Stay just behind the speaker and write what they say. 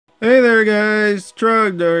Hey there guys,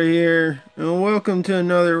 Trogdor here, and welcome to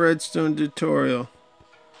another Redstone tutorial.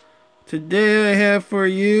 Today I have for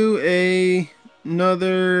you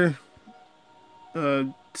another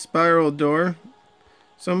spiral door.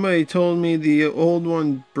 Somebody told me the old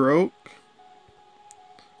one broke,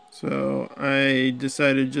 so I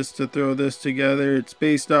decided just to throw this together. It's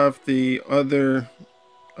based off the other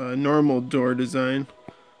normal door design.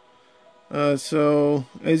 So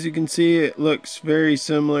as you can see, it looks very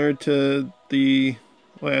similar to the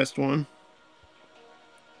last one.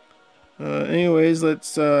 Anyways,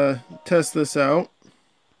 let's test this out.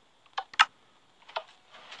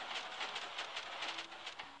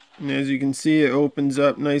 And as you can see, it opens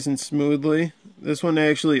up nice and smoothly. This one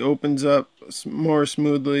actually opens up more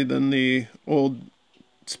smoothly than the old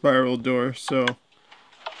spiral door, so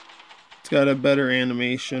it's got a better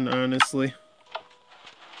animation, honestly.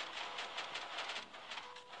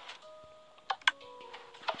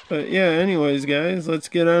 But yeah, anyways guys, let's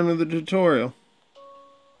get on with the tutorial.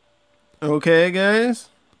 Okay guys,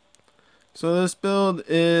 so this build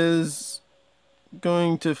is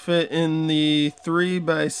going to fit in the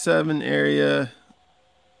 3x7 area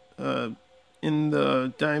in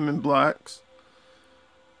the diamond blocks.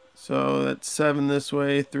 So that's 7 this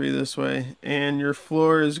way, 3 this way, and your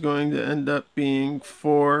floor is going to end up being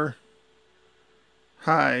 4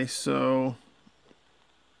 high, so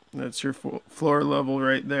that's your floor level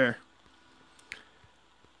right there.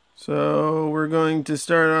 So we're going to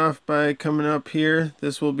start off by coming up here.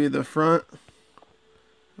 This will be the front.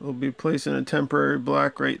 We'll be placing a temporary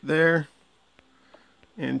block right there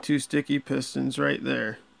and 2 sticky pistons right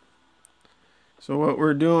there. So what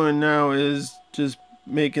we're doing now is just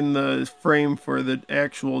making the frame for the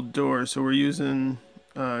actual door. So we're using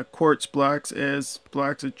quartz blocks as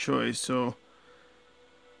blocks of choice. So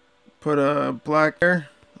put a block there,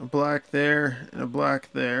 a block there, and a block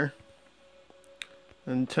there.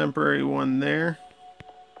 And temporary one there.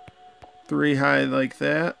 3 high like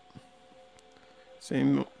that.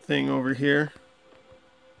 Same thing over here.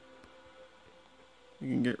 You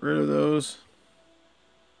can get rid of those.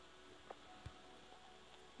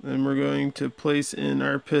 Then we're going to place in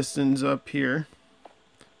our pistons up here.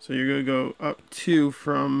 So you're going to go up 2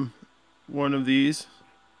 from one of these.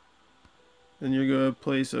 Then you're going to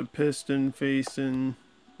place a piston facing,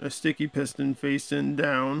 a sticky piston facing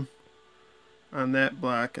down on that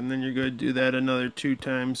block. And then you're going to do that another 2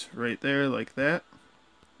 times right there like that.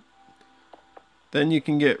 Then you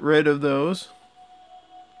can get rid of those,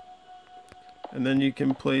 and then you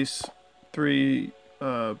can place 3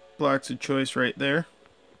 blocks of choice right there.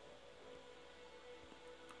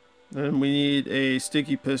 Then we need a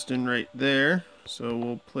sticky piston right there, so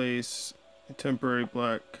we'll place a temporary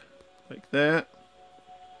block like that.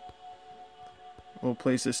 We'll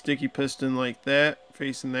place a sticky piston like that,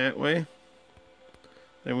 facing that way.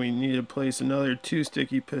 Then we need to place another 2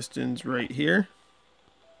 sticky pistons right here.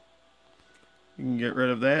 You can get rid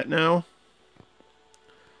of that now.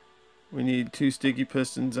 We need 2 sticky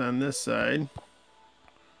pistons on this side.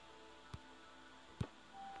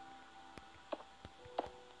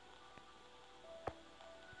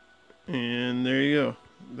 And there you go.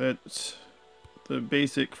 That's the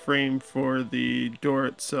basic frame for the door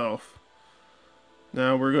itself.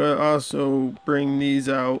 Now we're going to also bring these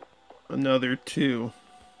out another 2.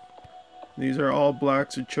 These are all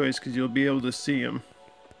blocks of choice because you'll be able to see them.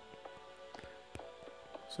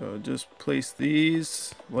 So just place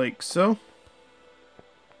these like so.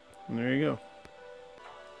 And there you go.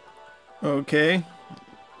 Okay,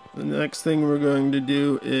 the next thing we're going to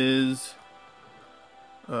do is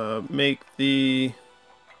make the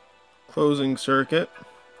closing circuit.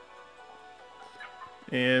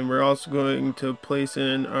 And we're also going to place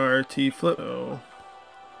in our T-flip. So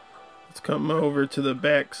let's come over to the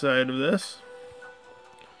back side of this.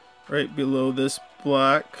 Right below this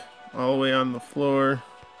block, all the way on the floor.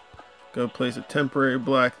 Go place a temporary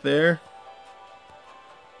block there.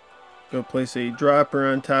 Go place a dropper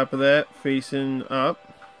on top of that facing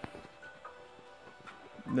up.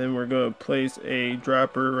 Then we're going to place a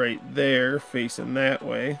dropper right there facing that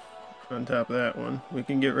way on top of that one. We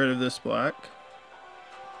can get rid of this block.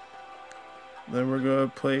 Then we're going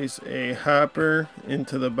to place a hopper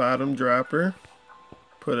into the bottom dropper.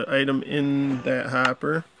 Put an item in that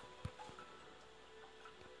hopper.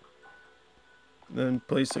 Then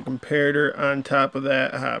place a comparator on top of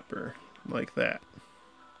that hopper, like that.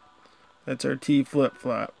 That's our T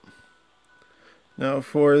flip-flop. Now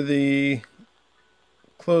for the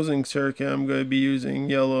closing circuit, I'm going to be using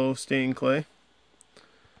yellow stained clay.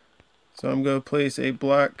 So I'm going to place a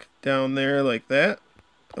block down there like that,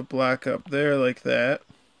 a block up there like that.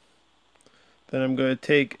 Then I'm going to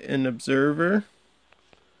take an observer,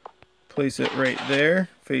 place it right there,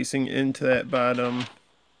 facing into that bottom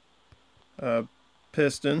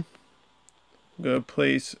piston. I'm going to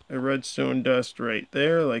place a redstone dust right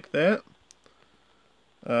there, like that.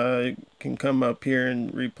 You can come up here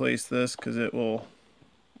and replace this because it will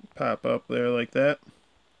pop up there like that.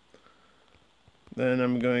 Then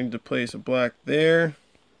I'm going to place a block there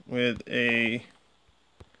with a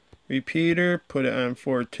repeater, put it on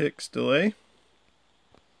 4 ticks delay.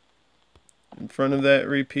 In front of that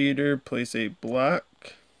repeater, place a block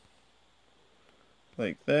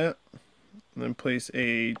like that. And then place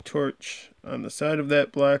a torch on the side of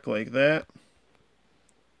that block like that.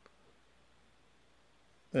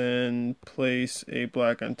 Then place a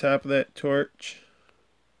block on top of that torch.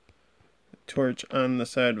 A torch on the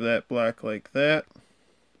side of that block like that.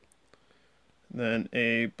 Then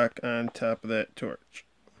a block on top of that torch.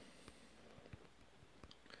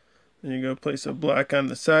 Then you go place a block on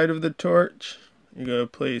the side of the torch. You go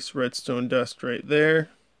place redstone dust right there.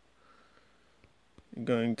 You're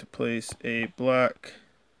going to place a block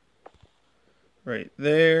right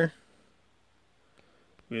there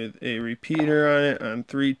with a repeater on it on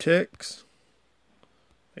 3 ticks,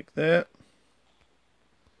 like that.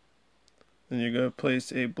 Then you're going to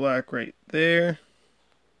place a block right there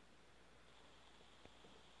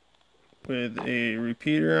with a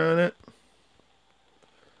repeater on it.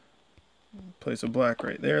 Place a block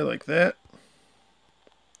right there like that.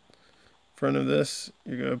 In front of this,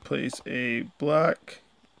 you're going to place a block,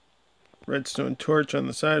 redstone torch on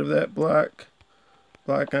the side of that block,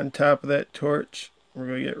 block on top of that torch. We're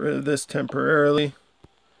going to get rid of this temporarily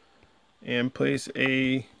and place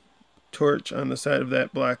a torch on the side of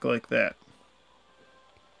that block like that.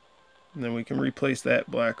 And then we can replace that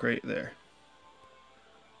block right there.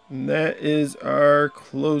 And that is our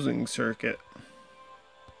closing circuit.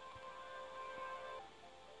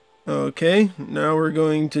 Okay, now we're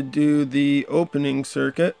going to do the opening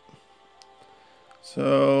circuit.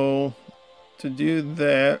 So to do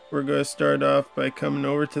that, we're going to start off by coming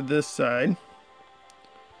over to this side.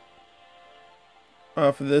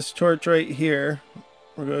 Off of this torch right here,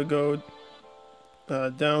 we're going to go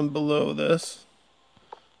down below this.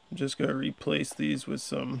 I'm just going to replace these with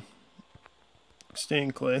some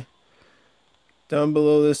stained clay. Down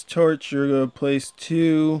below this torch, you're going to place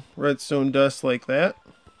 2 redstone dust like that.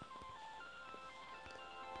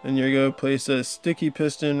 Then you're going to place a sticky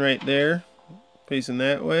piston right there, facing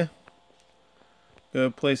that way. Go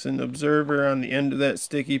place an observer on the end of that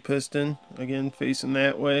sticky piston, again facing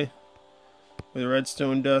that way, with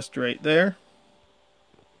redstone dust right there.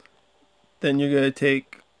 Then you're going to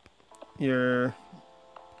take a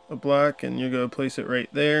block and you're going to place it right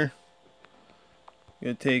there.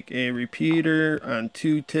 You're going to take a repeater on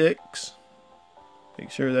 2 ticks. Make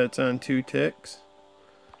sure that's on 2 ticks.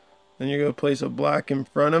 Then you're going to place a block in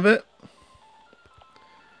front of it.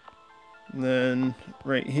 And then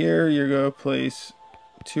right here you're going to place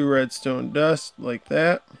 2 redstone dust like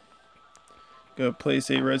that. Go place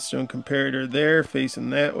a redstone comparator there facing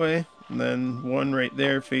that way, and then 1 right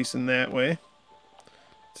there facing that way.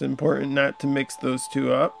 It's important not to mix those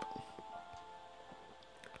 2 up.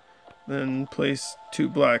 Then place 2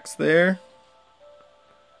 blocks there,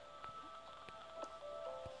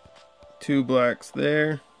 2 blocks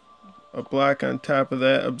there, a block on top of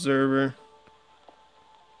that observer,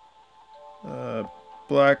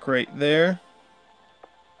 block right there,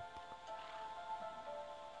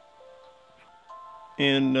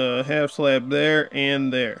 and a half slab there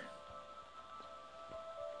and there.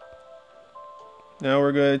 Now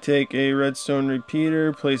we're going to take a redstone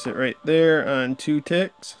repeater, place it right there on 2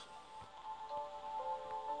 ticks.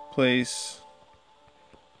 Place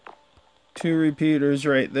 2 repeaters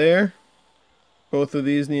right there. Both of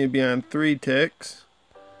these need to be on 3 ticks.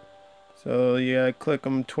 So you gotta click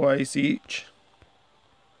them twice each.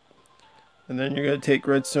 And then you're going to take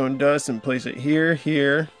redstone dust and place it here,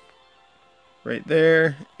 here, right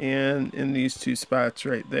there, and in these 2 spots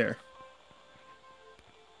right there.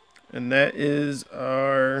 And that is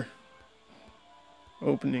our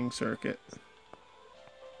opening circuit.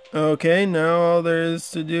 Okay, now all there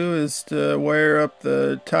is to do is to wire up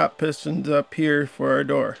the top pistons up here for our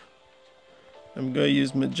door. I'm going to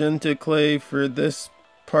use magenta clay for this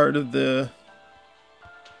part of the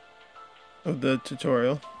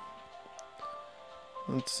tutorial.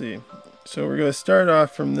 Let's see. So we're going to start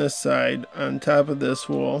off from this side on top of this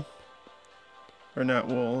wool, or not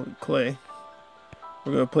wool, clay.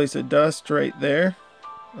 We're going to place a dust right there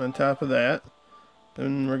on top of that.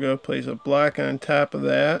 Then we're going to place a block on top of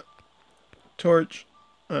that, torch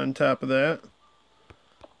on top of that,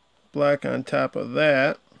 block on top of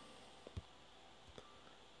that,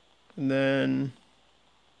 and then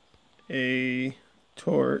a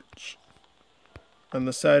torch on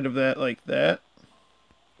the side of that like that.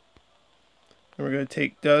 And we're going to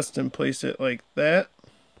take dust and place it like that.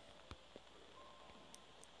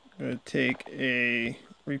 I'm going to take a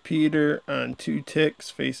repeater on 2 ticks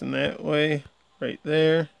facing that way, right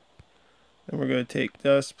there. Then we're going to take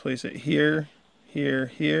dust, place it here, here,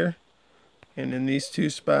 here, and in these 2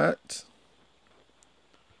 spots.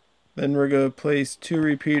 Then we're going to place 2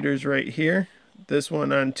 repeaters right here. This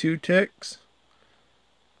one on 2 ticks,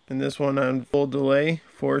 and this one on full delay,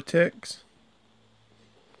 4 ticks.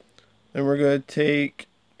 Then we're going to take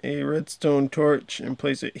a redstone torch and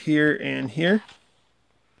place it here and here.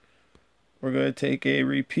 We're going to take a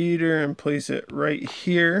repeater and place it right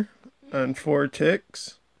here on 4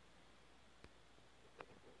 ticks.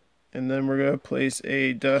 And then we're going to place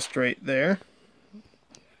a dust right there.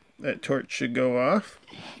 That torch should go off.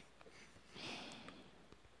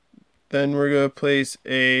 Then we're going to place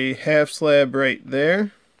a half slab right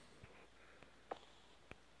there.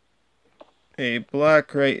 A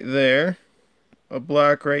block right there. A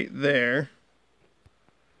block right there.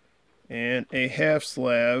 And a half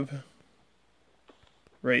slab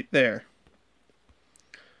right there.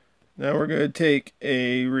 Now we're going to take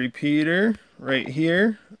a repeater right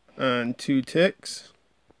here on 2 ticks.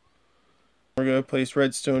 We're going to place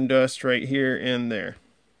redstone dust right here and there.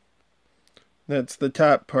 That's the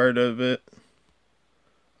top part of it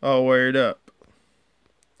all wired up.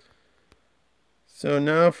 So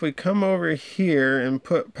now if we come over here and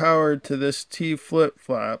put power to this T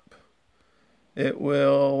flip-flop, it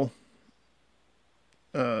will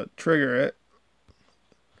trigger it.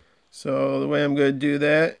 So the way I'm going to do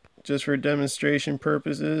that, just for demonstration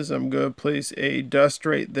purposes, I'm going to place a dust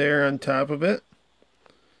right there on top of it.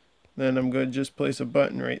 Then I'm going to just place a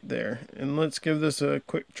button right there. And let's give this a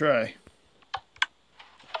quick try.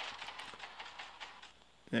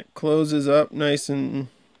 It closes up nice and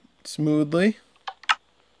smoothly.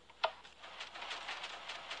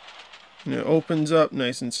 And it opens up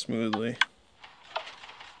nice and smoothly.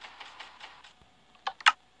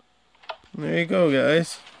 And there you go,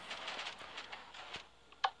 guys.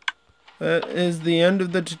 That is the end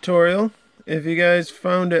of the tutorial. If you guys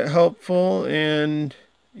found it helpful and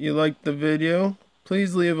you liked the video,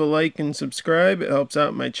 please leave a like and subscribe. It helps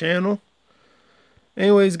out my channel.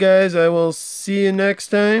 Anyways, guys, I will see you next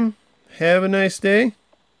time. Have a nice day.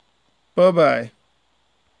 Bye-bye.